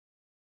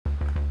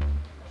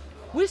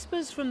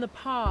Whispers from the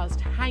past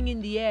hang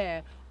in the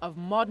air of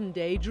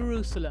modern-day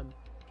Jerusalem.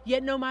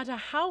 Yet no matter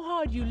how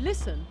hard you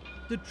listen,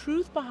 the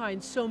truth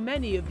behind so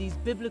many of these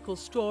biblical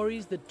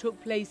stories that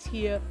took place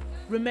here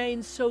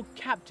remains so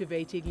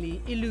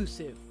captivatingly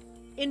elusive.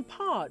 In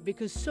part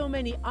because so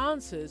many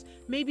answers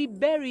may be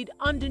buried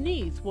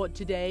underneath what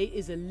today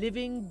is a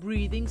living,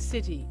 breathing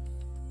city.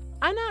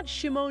 Anat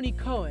Shimoni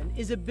Cohen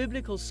is a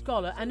biblical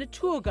scholar and a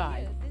tour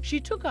guide. She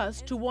took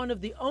us to one of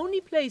the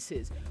only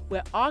places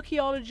where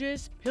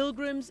archaeologists,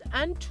 pilgrims,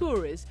 and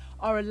tourists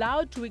are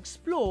allowed to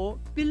explore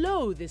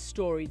below this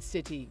storied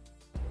city.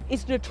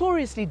 It's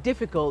notoriously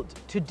difficult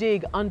to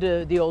dig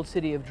under the old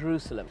city of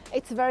Jerusalem.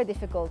 It's very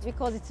difficult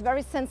because it's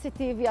very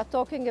sensitive. We are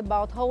talking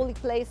about holy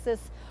places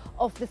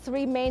of the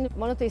three main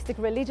monotheistic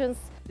religions.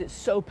 It's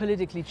so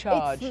politically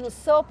charged. It's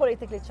so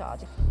politically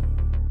charged.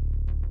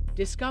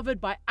 Discovered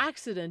by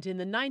accident in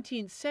the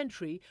 19th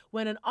century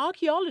when an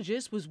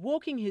archaeologist was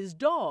walking his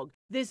dog,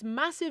 this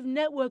massive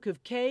network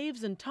of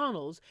caves and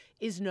tunnels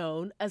is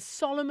known as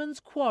Solomon's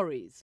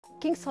Quarries.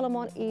 King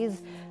Solomon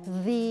is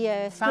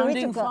the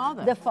founding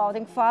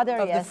father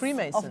of the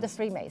Freemasons. Of the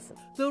Freemasons.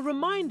 The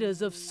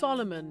reminders of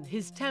Solomon,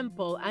 his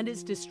temple, and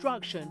its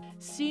destruction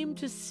seem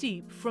to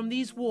seep from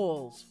these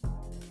walls.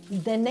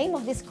 The name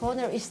of this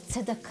corner is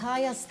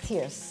Zedekiah's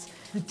Tears.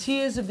 The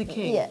tears of the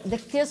king. Yeah, the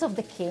tears of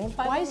the king.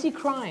 Why is he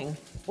crying?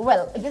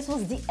 Well, this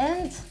was the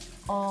end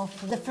of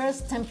the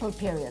first temple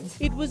period.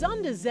 It was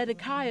under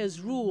Zedekiah's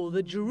rule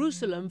that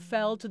Jerusalem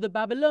fell to the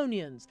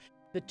Babylonians.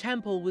 The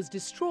temple was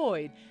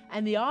destroyed,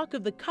 and the Ark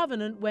of the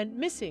Covenant went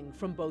missing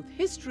from both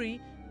history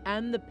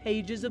and the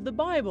pages of the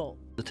Bible.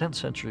 The 10th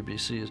century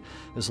BC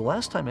is the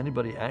last time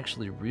anybody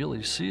actually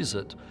really sees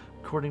it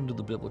according to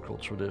the biblical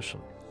tradition.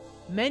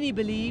 Many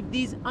believe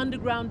these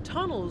underground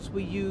tunnels were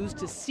used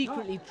to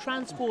secretly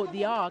transport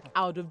the Ark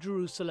out of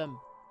Jerusalem.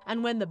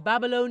 And when the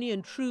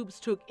Babylonian troops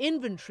took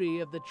inventory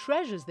of the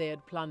treasures they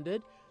had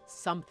plundered,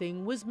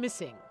 something was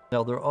missing.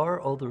 Now, there are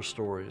other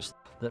stories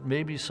that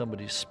maybe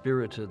somebody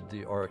spirited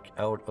the Ark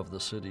out of the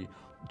city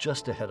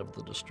just ahead of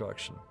the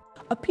destruction.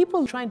 Are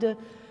people trying to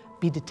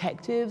be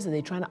detectives? Are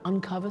they trying to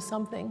uncover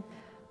something?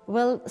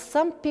 Well,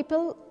 some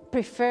people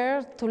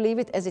prefer to leave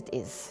it as it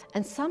is.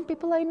 And some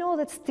people I know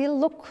that still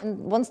look and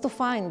wants to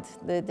find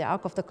the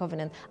Ark of the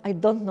Covenant. I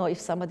don't know if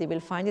somebody will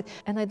find it,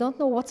 and I don't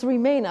know what's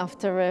remain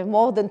after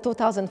more than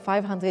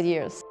 2,500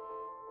 years.